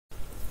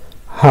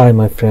Hi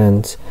my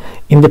friends,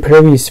 in the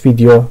previous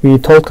video we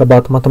talked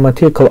about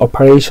mathematical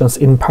operations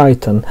in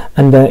Python,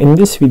 and in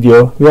this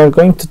video we are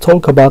going to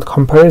talk about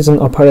comparison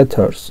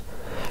operators.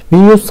 We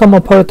use some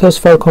operators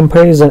for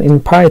comparison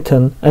in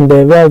Python, and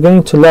we are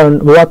going to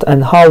learn what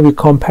and how we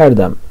compare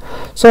them.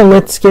 So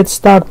let's get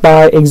started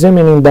by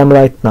examining them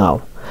right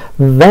now.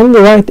 When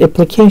we write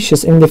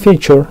applications in the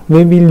future,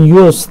 we will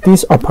use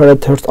these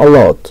operators a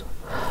lot.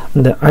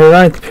 And I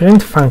write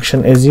print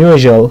function as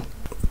usual.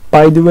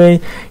 By the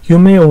way, you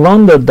may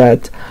wonder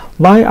that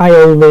why I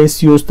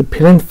always use the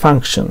print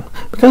function,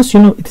 because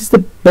it is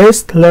the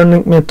best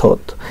learning method.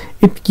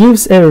 It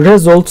gives a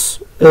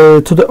results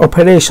to the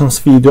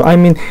operations we do. I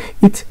mean,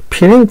 it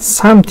prints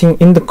something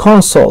in the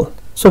console,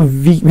 so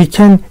we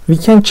can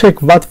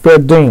check what we're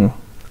doing.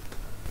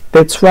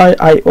 That's why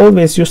I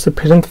always use the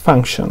print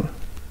function.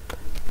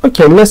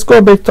 Okay, let's go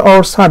back to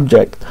our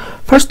subject.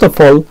 First of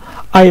all,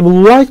 I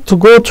would like to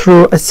go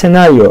through a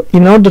scenario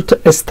in order to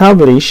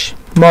establish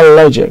more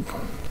logic.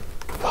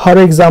 For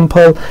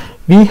example,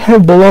 we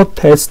have blood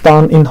tests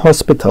done in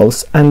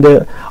hospitals, and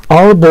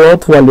our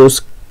blood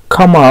values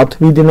come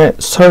out within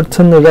a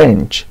certain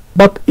range,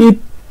 but it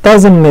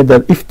doesn't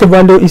matter if the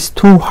value is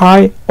too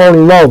high or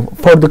low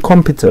for the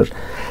computer.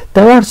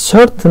 There are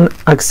certain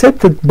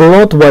accepted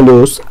blood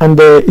values, and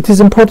it is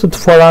important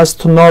for us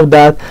to know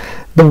that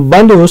the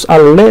values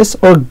are less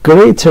or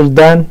greater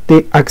than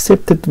the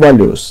accepted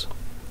values.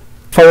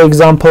 For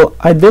example,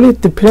 I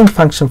delete the print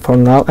function for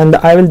now, and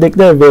I will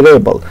declare a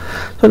variable.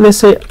 So let's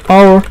say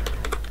our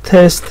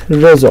test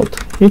result.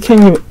 You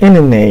can give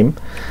any name,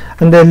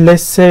 and then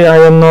let's say, I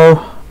don't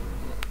know,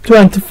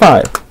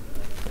 25.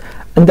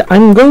 And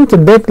I'm going to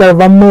declare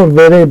one more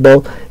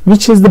variable,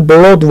 which is the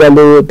blood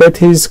value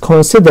that is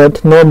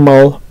considered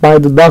normal by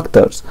the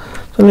doctors.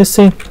 So let's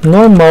say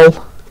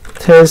normal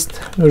test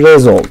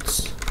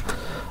results,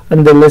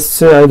 and then let's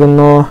say, I don't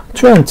know,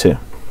 20.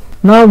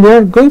 Now we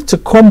are going to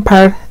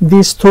compare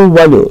these two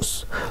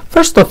values.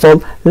 First of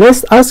all,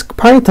 let's ask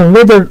Python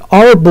whether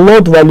our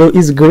blood value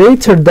is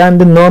greater than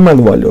the normal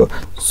value.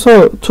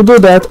 So to do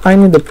that, I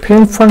need the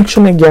print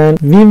function again.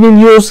 We will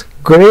use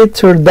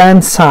greater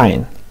than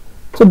sign.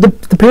 So the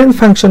print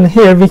function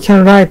here, we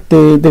can write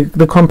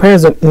the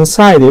comparison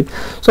inside it.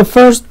 So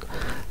first,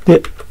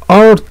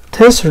 our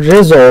test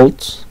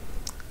results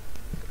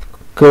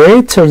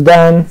greater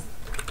than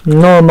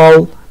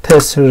normal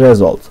test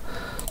result.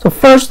 So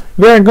first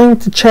we are going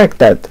to check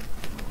that.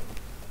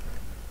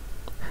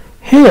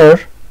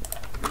 Here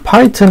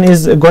Python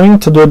is going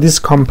to do this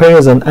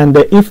comparison, and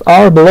if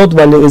our blood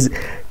value is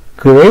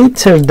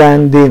greater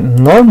than the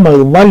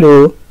normal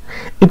value,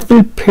 it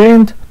will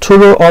print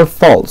true or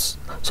false.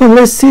 So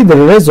let's see the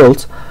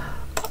results.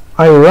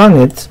 I run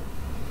it.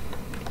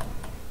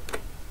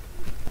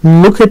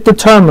 Look at the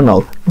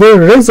terminal. The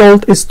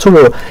result is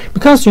true,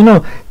 because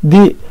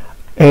the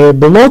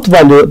blood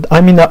value, I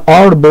mean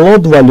our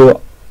blood value,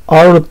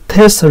 our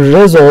test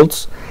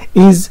results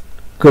is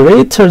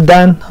greater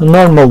than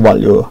normal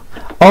value.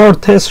 Our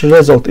test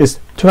result is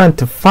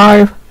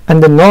 25,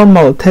 and the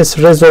normal test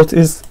result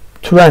is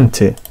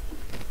 20.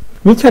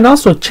 We can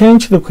also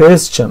change the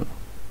question.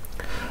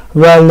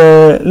 Well,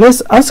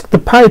 let's ask the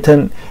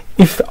Python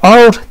if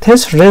our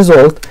test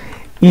result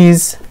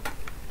is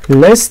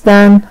less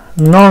than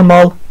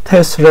normal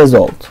test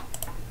result.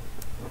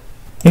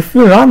 If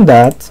we run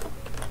that,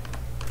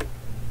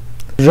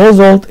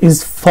 result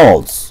is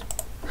false,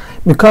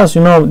 because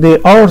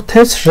our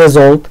test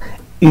result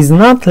is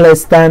not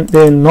less than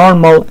the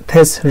normal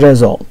test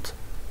result.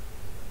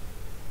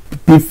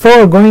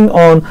 Before going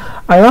on,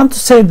 I want to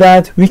say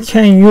that we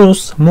can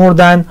use more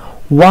than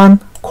one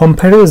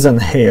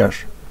comparison here.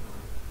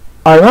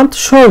 I want to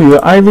show you.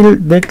 I will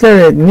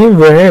declare a new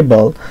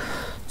variable.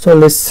 So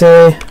let's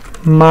say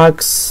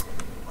max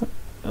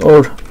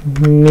or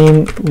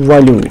mean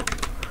value,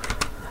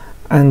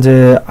 and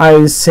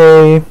I'll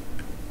say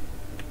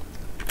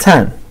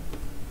 10.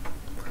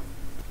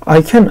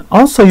 I can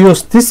also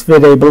use this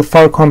variable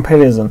for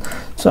comparison.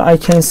 So I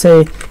can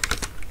say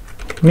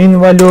mean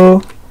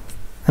value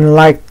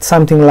and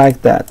something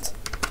like that.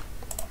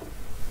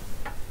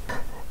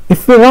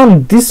 If we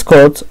run this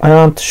code, I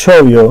want to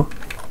show you,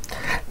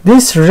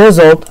 this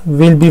result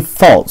will be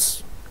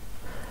false,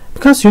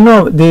 because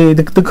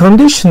the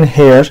condition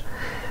here,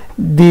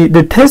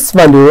 the test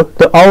value,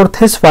 our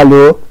test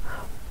value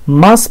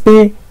must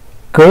be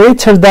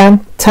greater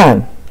than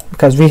 10,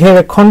 because we have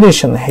a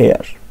condition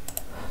here.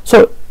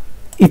 So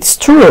it's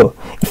true.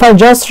 If I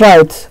just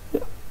write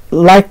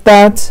like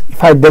that,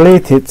 if I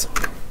delete it,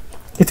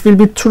 it will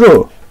be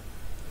true,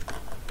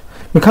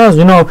 because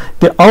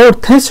our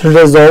test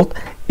result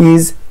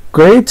is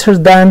greater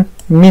than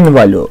mean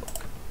value.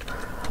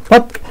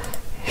 But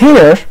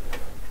here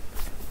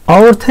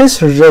our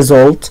test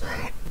result,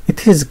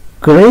 it is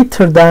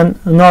greater than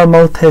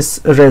normal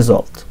test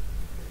result.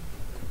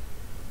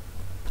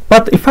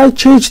 But if I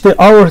change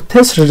our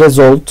test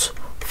result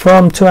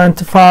from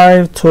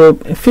 25 to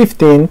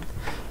 15,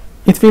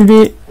 it will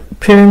be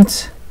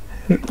print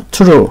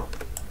true,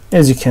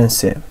 as you can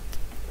see.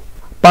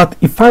 But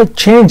if I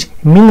change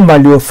mean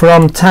value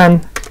from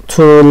 10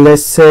 to,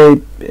 let's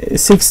say,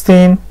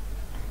 16,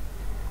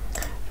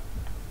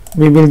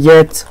 we will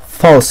get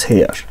false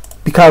here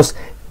because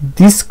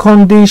this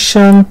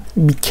condition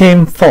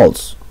became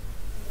false.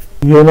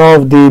 You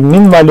know, the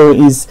mean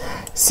value is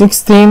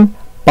 16,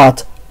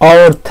 but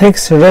our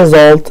test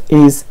result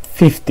is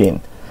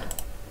 15.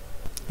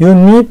 You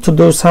need to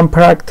do some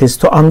practice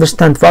to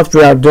understand what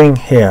we are doing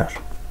here.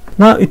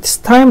 Now it's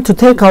time to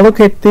take a look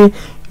at the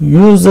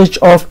usage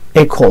of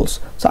equals.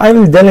 So I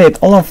will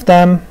delete all of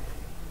them,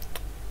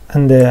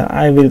 and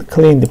I will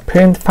clean the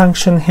print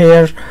function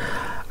here.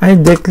 I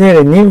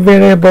declare a new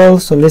variable,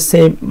 so let's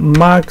say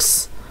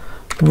max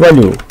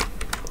value,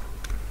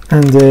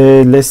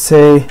 and let's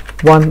say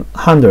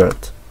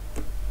 100.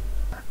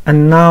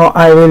 And now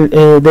I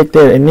will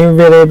declare a new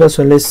variable,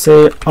 so let's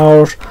say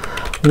our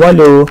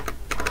value,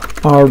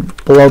 our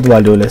blood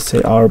value, let's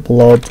say our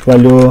blood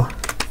value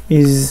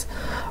is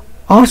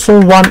also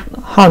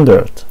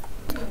 100.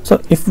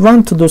 So if we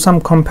want to do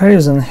some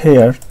comparison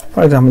here,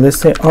 for example, let's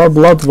say our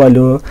blood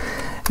value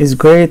is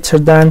greater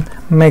than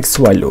max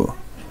value.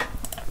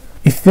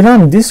 If we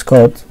run this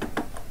code,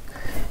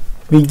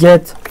 we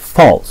get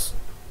false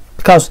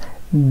because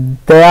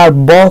they are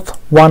both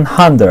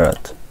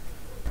 100.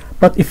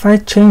 But if I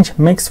change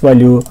max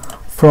value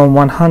from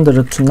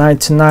 100 to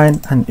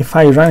 99, and if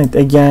I run it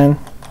again,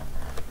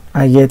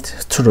 I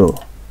get true.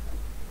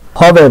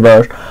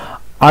 However,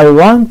 I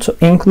want to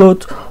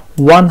include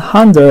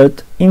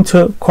 100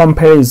 into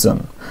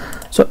comparison.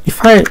 So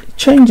if I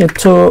change it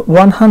to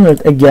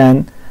 100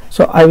 again,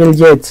 so I will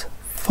get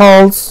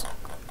false,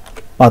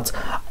 but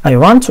I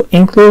want to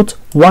include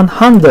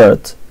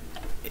 100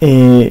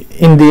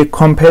 in the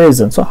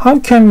comparison. So how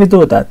can we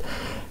do that?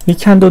 We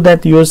can do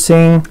that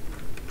using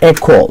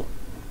equal.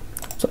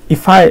 So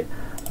if I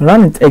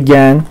run it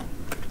again,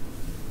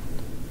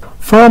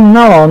 from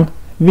now on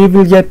we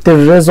will get the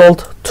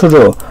result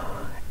true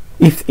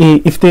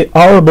if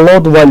our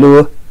blood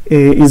value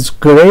is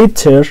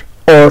greater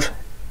or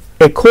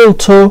equal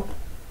to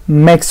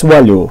max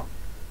value.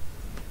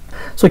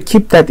 So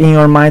keep that in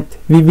your mind,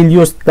 we will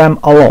use them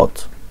a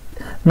lot.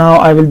 Now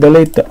I will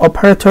delete the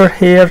operator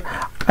here.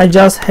 I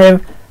just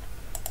have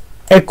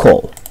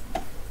equal.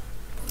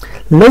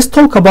 Let's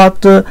talk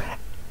about the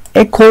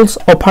equals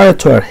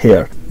operator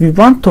here. We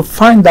want to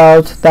find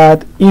out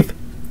that if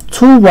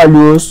two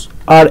values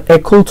are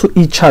equal to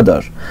each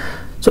other.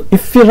 So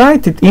if we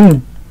write it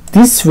in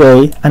this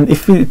way and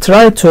if we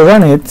try to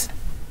run it,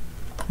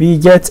 we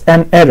get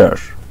an error.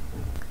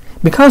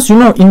 Because you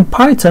know, in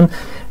Python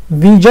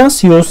we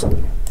just use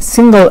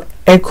single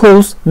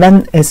equals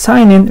when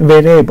assigning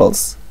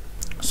variables.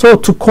 So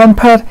to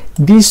compare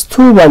these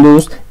two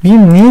values, we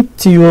need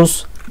to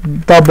use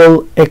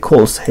double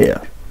equals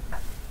here.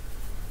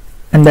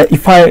 And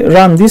if I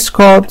run this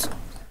code,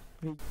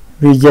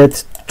 we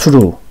get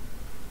true.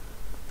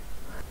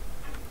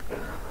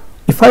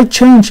 If I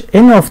change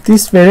any of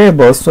these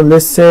variables, so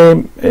let's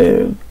say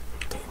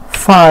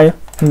 5,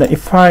 and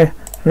if I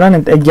run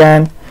it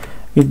again,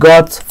 we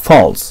got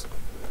false.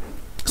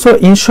 So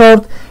in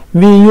short,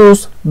 we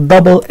use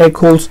double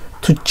equals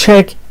to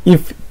check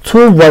if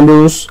two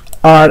values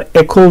are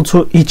equal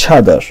to each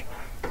other.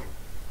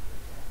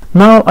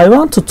 Now I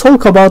want to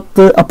talk about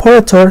the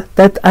operator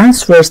that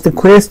answers the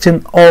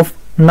question of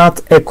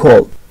not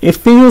equal.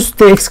 If we use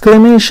the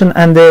exclamation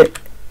and the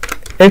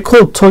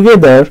equal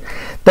together,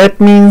 that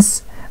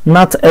means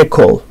not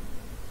equal.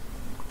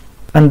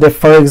 And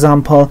for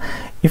example,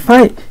 if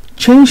I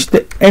change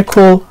the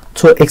equal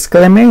to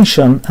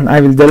exclamation and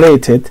I will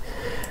delete it,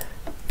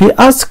 we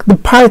ask the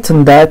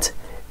Python that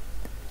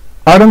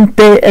aren't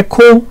they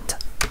equal?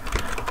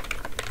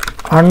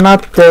 Are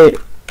not they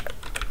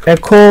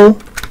equal?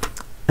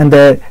 And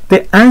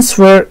the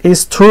answer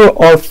is true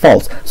or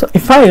false. So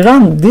if I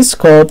run this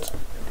code,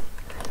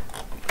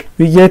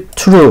 we get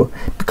true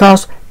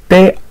because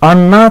they are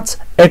not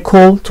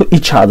equal to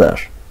each other.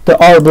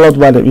 Our blood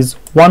value is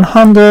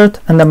 100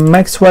 and the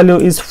max value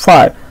is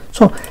 5.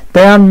 So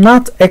they are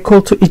not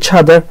equal to each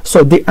other.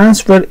 So the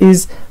answer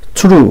is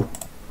true.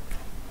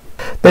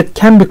 That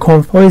can be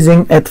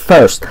confusing at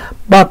first,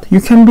 but you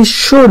can be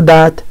sure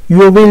that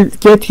you will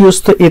get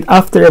used to it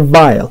after a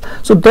while.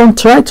 So don't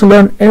try to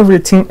learn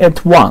everything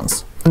at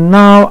once.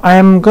 Now I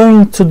am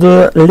going to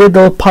do a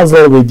little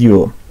puzzle with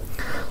you.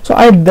 So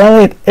I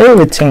delete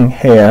everything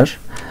here,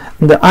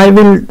 and I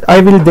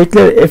will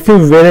declare a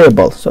few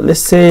variables. So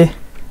let's say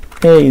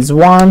a is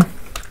 1,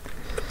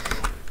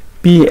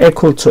 b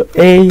equal to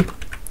a,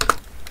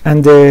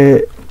 and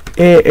a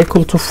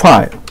equal to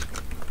 5.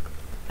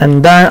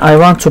 And then I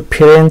want to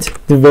print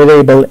the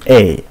variable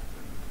a.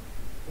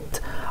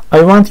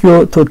 I want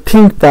you to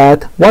think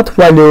that what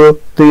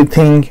value do you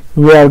think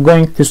we are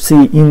going to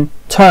see in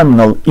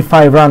terminal if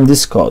I run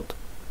this code?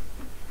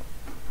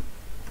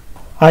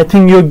 I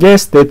think you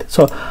guessed it.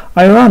 So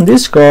I run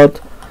this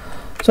code,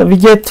 so we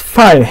get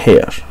 5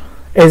 here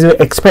as we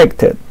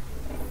expected.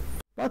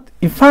 But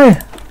if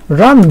I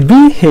run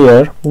b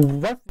here,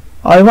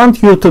 I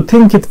want you to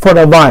think it for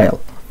a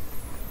while.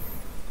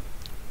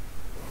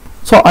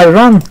 So I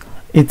run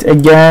it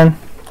again,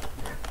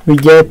 we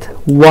get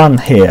 1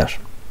 here.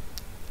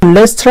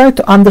 Let's try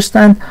to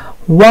understand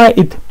why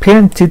it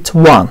printed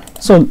 1.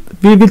 So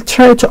we will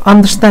try to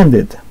understand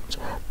it.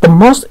 The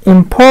most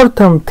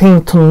important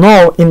thing to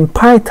know in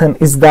Python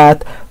is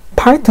that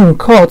Python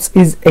code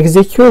is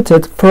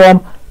executed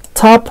from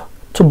top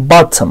to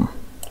bottom.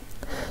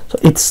 So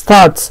it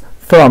starts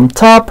from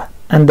top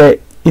and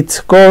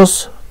it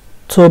goes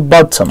to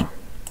bottom.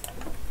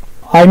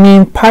 I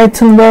mean,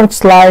 Python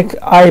works like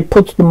I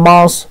put the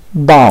mouse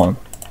down.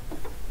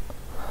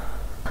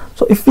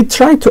 So if we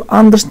try to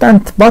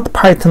understand what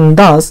Python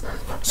does,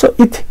 so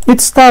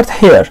it starts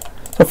here.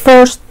 So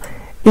first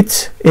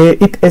it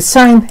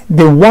assigns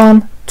the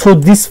 1 to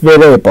this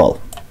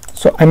variable.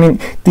 So I mean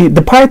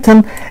the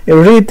Python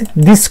read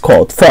this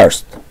code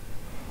first,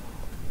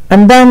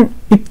 and then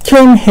it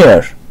came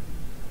here,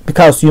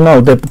 because you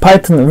know that the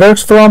Python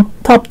works from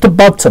top to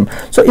bottom.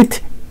 So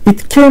it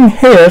came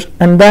here,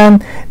 and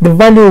then the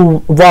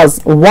value was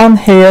 1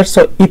 here,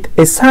 so it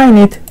assigned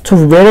it to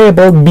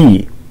variable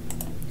b.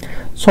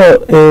 So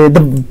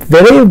the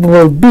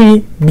variable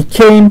b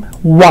became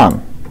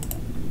 1,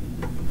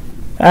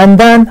 and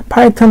then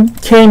Python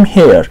came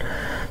here.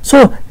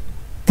 So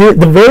the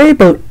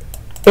variable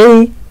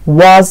a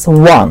was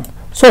 1,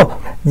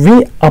 so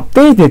we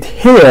updated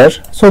here,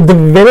 so the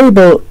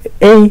variable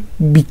a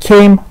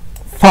became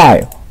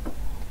 5.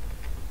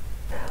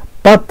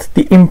 But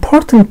the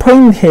important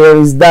point here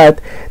is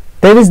that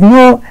there is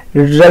no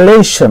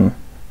relation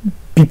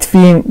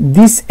between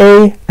this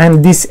a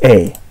and this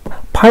a.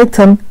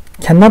 Python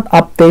cannot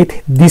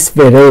update this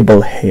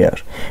variable here,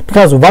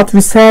 because what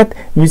we said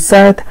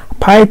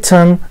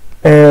Python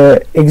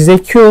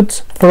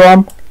executes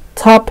from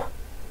top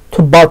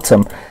to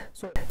bottom.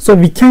 So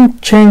we can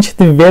change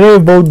the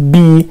variable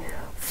b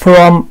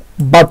from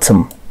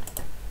bottom.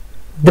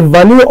 The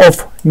value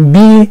of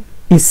b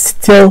is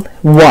still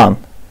 1.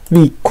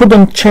 We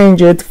couldn't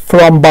change it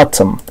from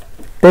bottom.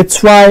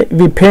 That's why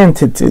we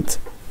printed it.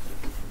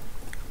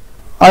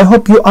 I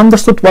hope you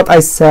understood what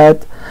I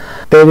said.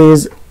 There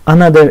is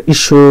another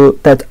issue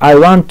that I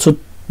want to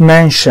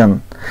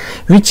mention,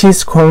 which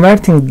is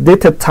converting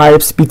data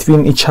types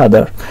between each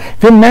other.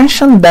 We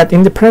mentioned that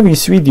in the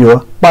previous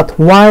video, but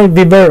while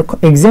we were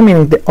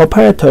examining the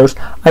operators,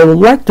 I would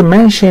like to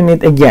mention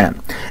it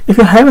again. If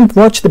you haven't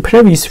watched the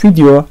previous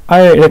video,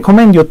 I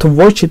recommend you to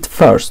watch it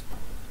first.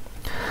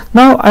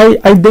 Now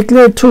I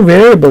declare 2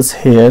 variables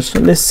here. So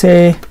let's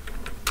say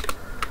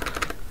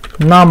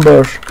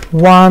number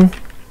 1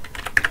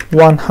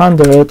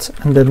 100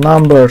 and the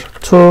number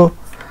 2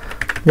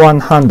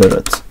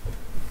 100.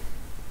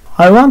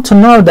 I want to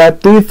know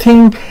that, do you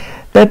think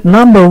that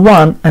number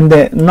 1 and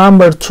the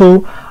number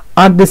 2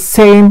 are the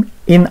same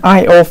in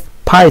eye of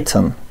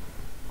Python?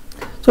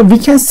 So we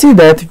can see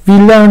that we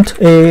learned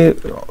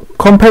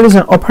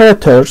comparison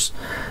operators.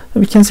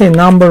 We can say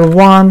number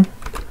 1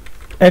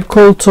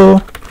 equal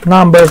to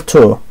number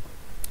 2.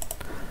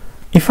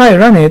 If I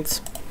run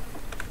it,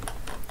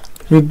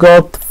 we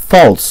got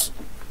false,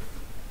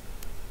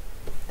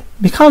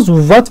 because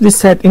what we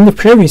said in the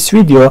previous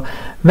video,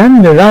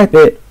 when we write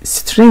a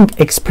string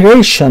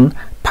expression,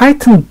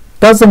 Python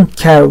doesn't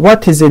care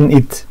what is in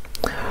it.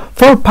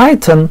 For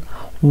Python,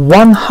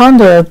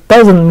 100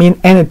 doesn't mean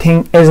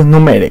anything as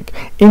numeric.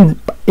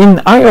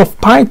 In eye of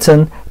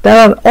Python,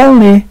 there are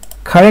only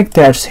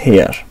characters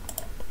here,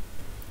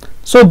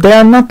 so they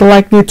are not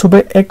likely to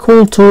be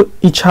equal to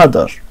each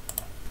other.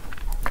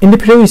 In the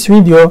previous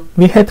video,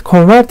 we had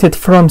converted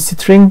from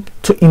string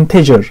to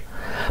integer,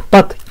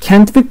 but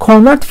can't we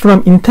convert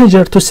from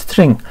integer to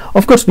string?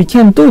 Of course we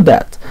can do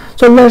that.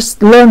 So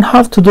let's learn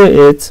how to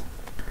do it.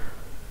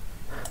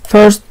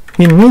 First,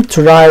 we need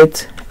to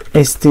write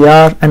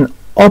str and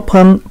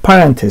open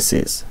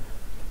parentheses.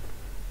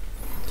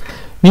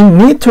 We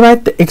need to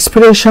write the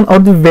expression or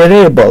the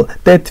variable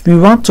that we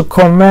want to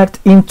convert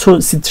into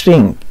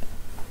string.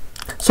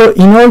 So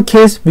in our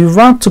case, we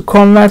want to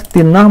convert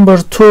the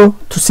number 2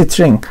 to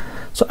string.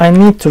 So I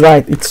need to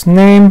write its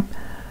name,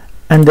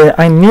 and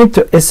I need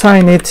to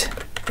assign it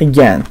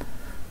again.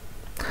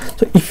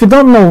 So if you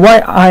don't know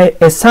why I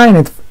assign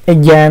it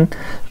again,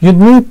 you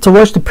need to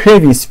watch the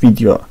previous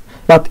video.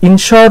 But in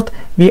short,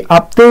 we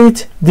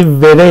update the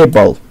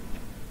variable.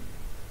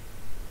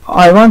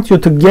 I want you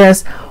to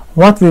guess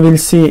what we will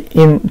see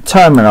in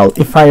terminal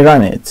if I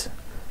run it.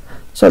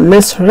 So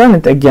let's run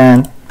it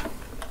again.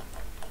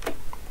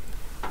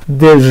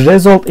 The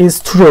result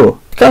is true,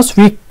 because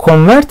we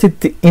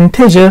converted the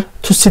integer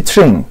to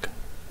string,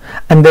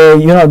 and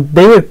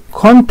their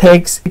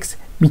context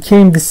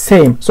became the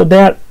same, so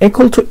they are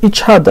equal to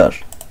each other.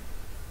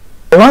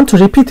 I want to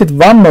repeat it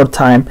one more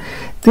time.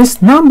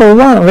 This number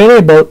 1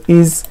 variable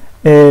is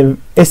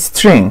a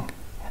string,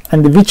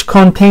 and which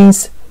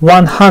contains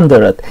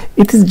 100.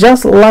 It is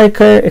just like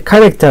a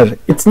character.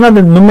 It's not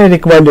a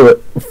numeric value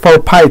for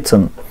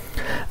Python.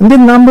 And the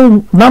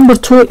number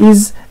 2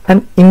 is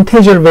an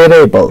integer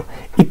variable.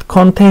 It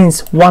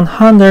contains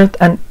 100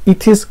 and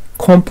it is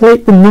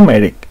completely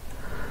numeric.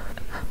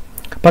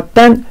 But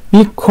then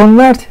we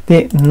convert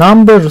the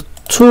number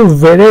 2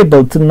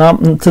 variable to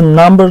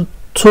number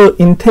 2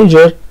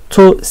 integer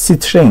to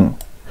string,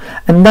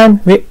 and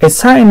then we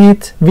assign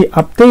it, we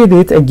update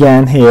it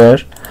again here,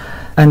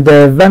 and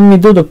when we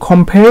do the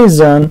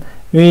comparison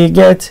we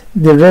get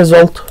the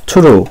result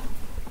true.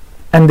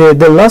 And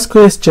the last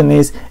question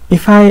is,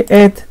 if I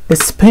add a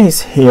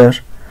space here,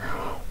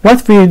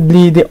 what will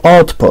be the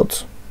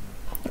output?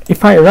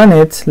 If I run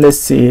it, let's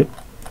see,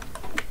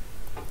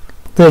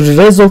 the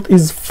result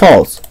is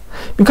false,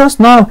 because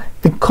now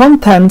the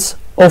contents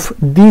of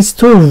these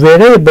two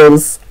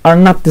variables are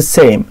not the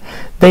same.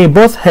 They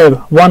both have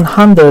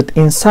 100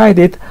 inside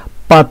it,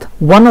 but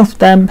one of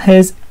them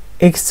has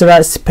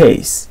extra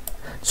space,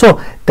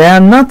 so they are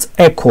not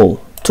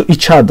equal to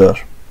each other.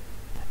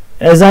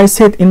 As I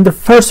said in the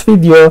first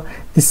video,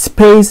 the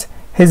space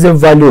has a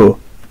value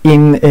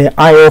in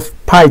I of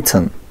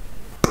Python.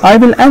 I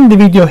will end the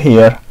video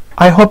here.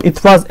 I hope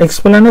it was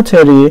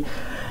explanatory.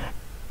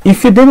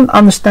 If you didn't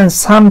understand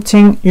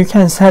something, you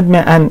can send me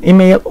an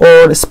email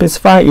or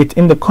specify it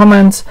in the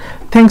comments.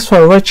 Thanks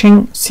for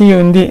watching. See you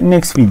in the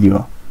next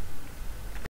video.